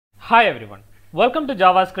Hi everyone, welcome to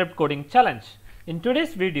JavaScript coding challenge. In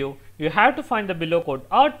today's video, you have to find the below code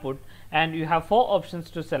output and you have 4 options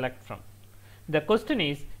to select from. The question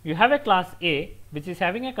is, you have a class A which is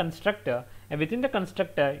having a constructor, and within the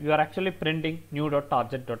constructor you are actually printing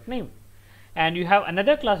new.target.name, and you have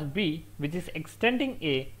another class B which is extending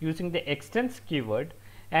A using the extends keyword,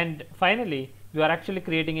 and finally you are actually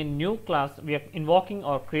creating a new class. We are invoking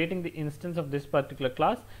or creating the instance of this particular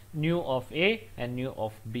class, new of A and new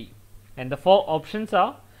of B. And the 4 options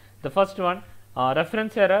are: the first one,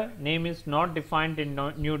 reference error, name is not defined in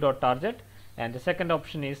new.target, and the second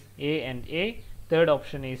option is A and A, third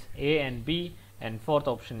option is A and B, and fourth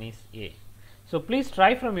option is A. So please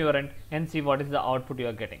try from your end and see what is the output you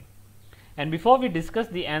are getting. And before we discuss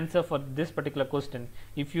the answer for this particular question,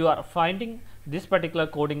 if you are finding this particular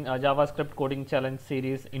coding JavaScript coding challenge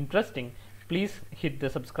series interesting, please hit the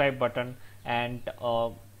subscribe button, and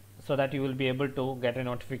so that you will be able to get a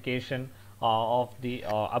notification of the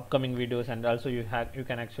upcoming videos, and also you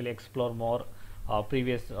can actually explore more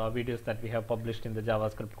previous videos that we have published in the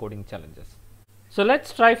JavaScript coding challenges. So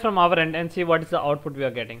let's try from our end and see what is the output we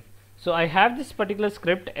are getting. So I have this particular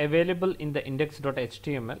script available in the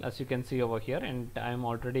index.html, as you can see over here, and I am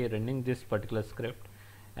already running this particular script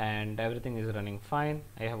and everything is running fine.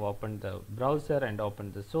 I have opened the browser and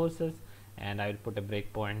opened the sources, and I will put a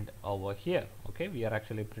breakpoint over here. Okay, we are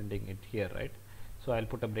actually printing it here, right? So I'll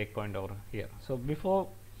put a breakpoint over here. So before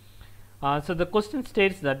so the question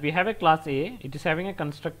states that we have a class A, it is having a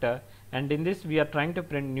constructor, and in this we are trying to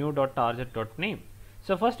print new.target.name.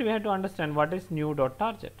 So first we have to understand what is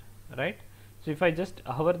new.target, right? So if I just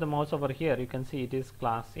hover the mouse over here, you can see it is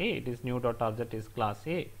class A, it is new.target is class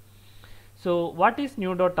A. So what is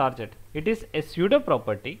new.target? It is a pseudo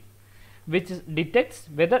property which detects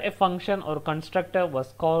whether a function or constructor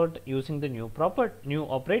was called using the new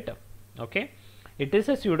operator. Okay, it is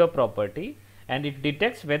a pseudo property and it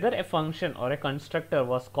detects whether a function or a constructor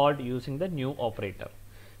was called using the new operator.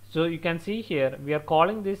 So you can see here we are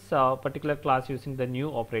calling this particular class using the new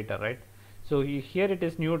operator, right? So here it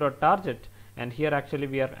is new.target, and here actually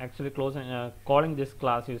we are actually calling this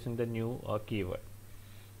class using the new keyword.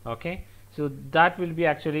 Okay, so that will be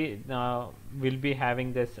actually will be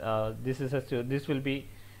having this this will be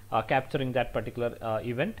capturing that particular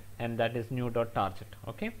event, and that is new.target,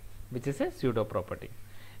 okay, which is a pseudo property.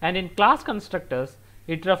 And in class constructors,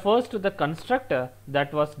 it refers to the constructor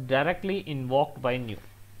that was directly invoked by new.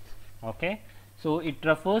 Okay, so it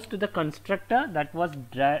refers to the constructor that was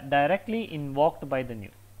directly invoked by the new.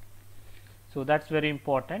 So that's very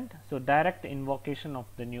important. So direct invocation of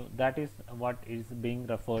the new, that is what is being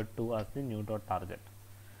referred to as the new.target.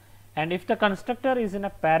 And if the constructor is in a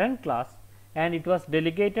parent class and it was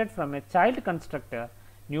delegated from a child constructor,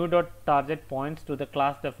 new.target points to the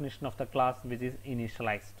class definition of the class which is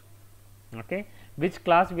initialized. Okay, which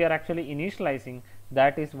class we are actually initializing,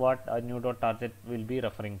 that is what new.target will be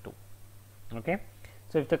referring to. Okay,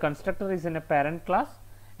 so if the constructor is in a parent class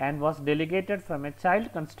and was delegated from a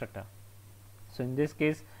child constructor, so in this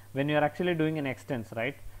case when you are actually doing an extends,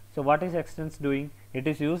 right? So what is extends doing? It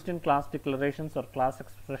is used in class declarations or class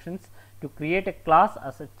expressions to create a class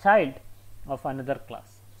as a child of another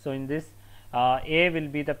class. So in this A will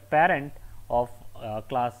be the parent of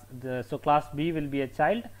class, so class B will be a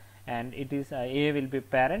child, and it is A will be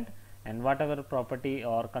parent, and whatever property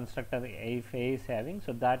or constructor if A is having,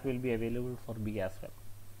 so that will be available for B as well.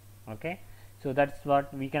 Okay, so that's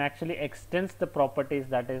what we can actually extend the properties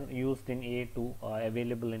that is used in A to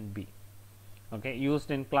available in B. Okay, used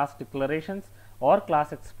in class declarations or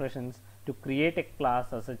class expressions to create a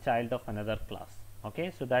class as a child of another class.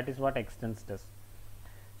 Okay, so that is what extends does.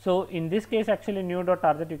 So in this case actually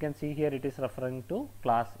new.target, you can see here it is referring to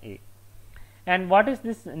class A. And what is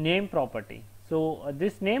this name property? So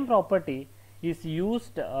this name property is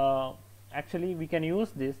used, actually we can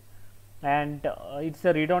use this, and it's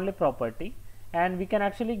a read only property, and we can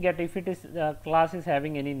actually get if it is class is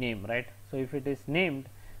having any name, right? So if it is named,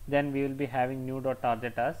 then we will be having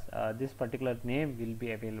new.target as this particular name will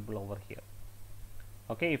be available over here.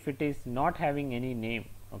 Okay, if it is not having any name,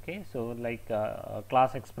 okay, so like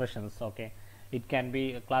class expressions, okay, it can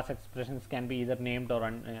be class expressions can be either named or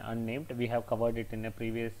unnamed. We have covered it in a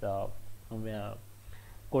previous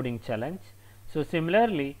coding challenge. So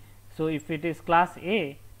similarly, so if it is class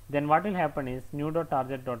A, then what will happen is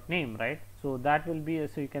new.target.name, right? So that will be,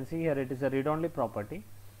 so you can see here it is a read only property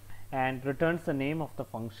and returns the name of the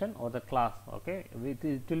function or the class. Okay,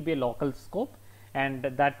 it will be a local scope, and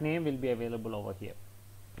that name will be available over here.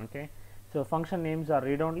 Okay, so function names are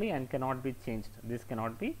read only and cannot be changed. This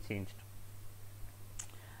cannot be changed.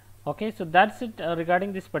 Okay, so that's it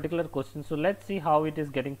regarding this particular question. So let's see how it is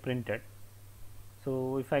getting printed.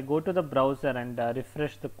 So if I go to the browser and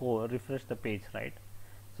refresh the page, right?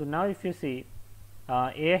 So now if you see,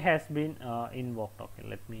 A has been invoked. Okay,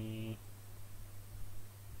 let me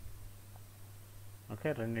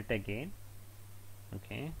run it again.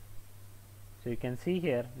 Okay, so you can see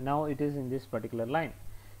here now it is in this particular line.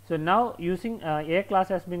 So now using A class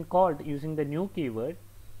has been called using the new keyword,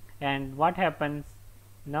 and what happens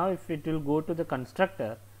now, if it will go to the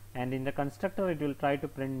constructor, and in the constructor it will try to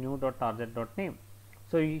print new.target.name.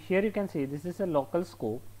 So here you can see this is a local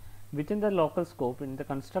scope. Within the local scope in the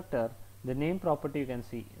constructor, the name property you can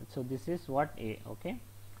see. So this is what A. Okay,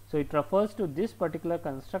 so it refers to this particular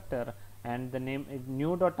constructor, and the name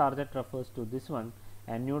new.target refers to this one,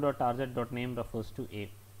 and new.target.name refers to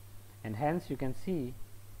A, and hence you can see,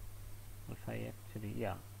 if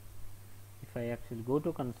I actually go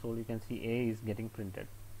to console, you can see A is getting printed.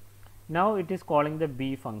 Now it is calling the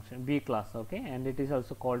B function, B class. Okay, and it is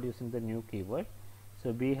also called using the new keyword.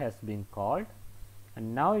 So B has been called,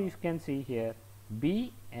 and now you can see here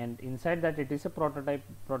B, and inside that it is a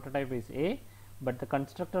prototype is A, but the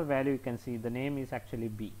constructor value you can see the name is actually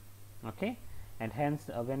B. Okay, and hence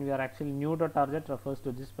when we are actually new.target refers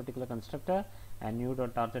to this particular constructor, and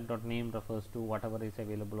new.target.name refers to whatever is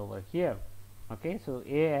available over here. Okay, so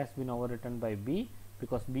A has been overwritten by B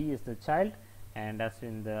because B is the child, and as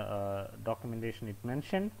in the documentation it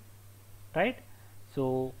mentioned, right?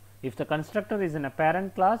 So if the constructor is in a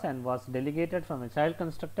parent class and was delegated from a child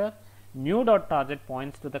constructor, new.target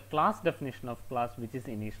points to the class definition of class which is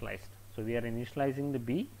initialized. So we are initializing the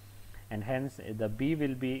B, and hence the B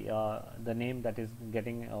will be the name that is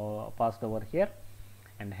getting passed over here,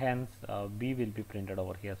 and hence B will be printed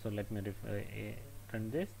over here. So let me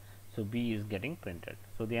print this. So B is getting printed.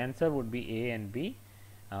 So the answer would be A and B.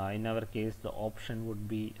 In our case the option would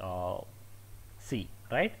be C,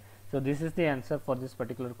 right? So this is the answer for this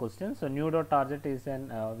particular question. So new.target is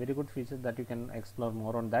a very good feature that you can explore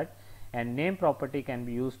more on that, and name property can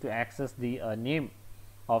be used to access the name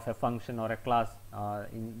of a function or a class.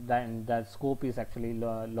 In that scope is actually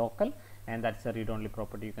local, and that's a read-only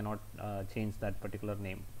property. You cannot change that particular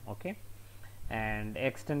name. Okay, and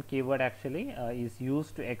extend keyword actually is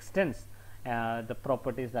used to extend the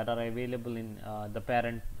properties that are available in the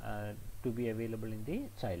parent to be available in the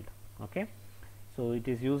child. Okay, so it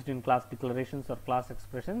is used in class declarations or class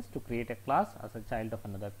expressions to create a class as a child of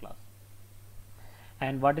another class.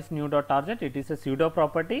 And what is new.target? It is a pseudo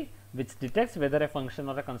property which detects whether a function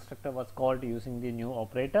or a constructor was called using the new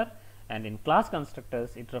operator, and in class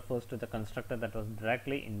constructors it refers to the constructor that was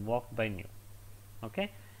directly invoked by new.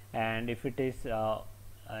 Okay, and if it is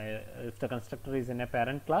if the constructor is in a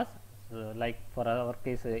parent class, like for our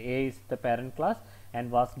case A is the parent class and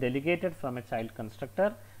was delegated from a child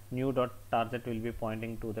constructor, new.target will be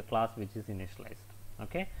pointing to the class which is initialized.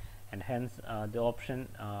 Okay, and hence the option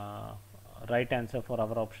right answer for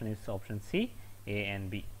our option is option C, A and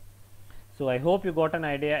B. So I hope you got an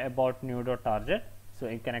idea about new.target, so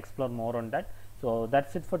you can explore more on that. So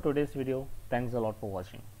that's it for today's video. Thanks a lot for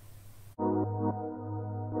watching.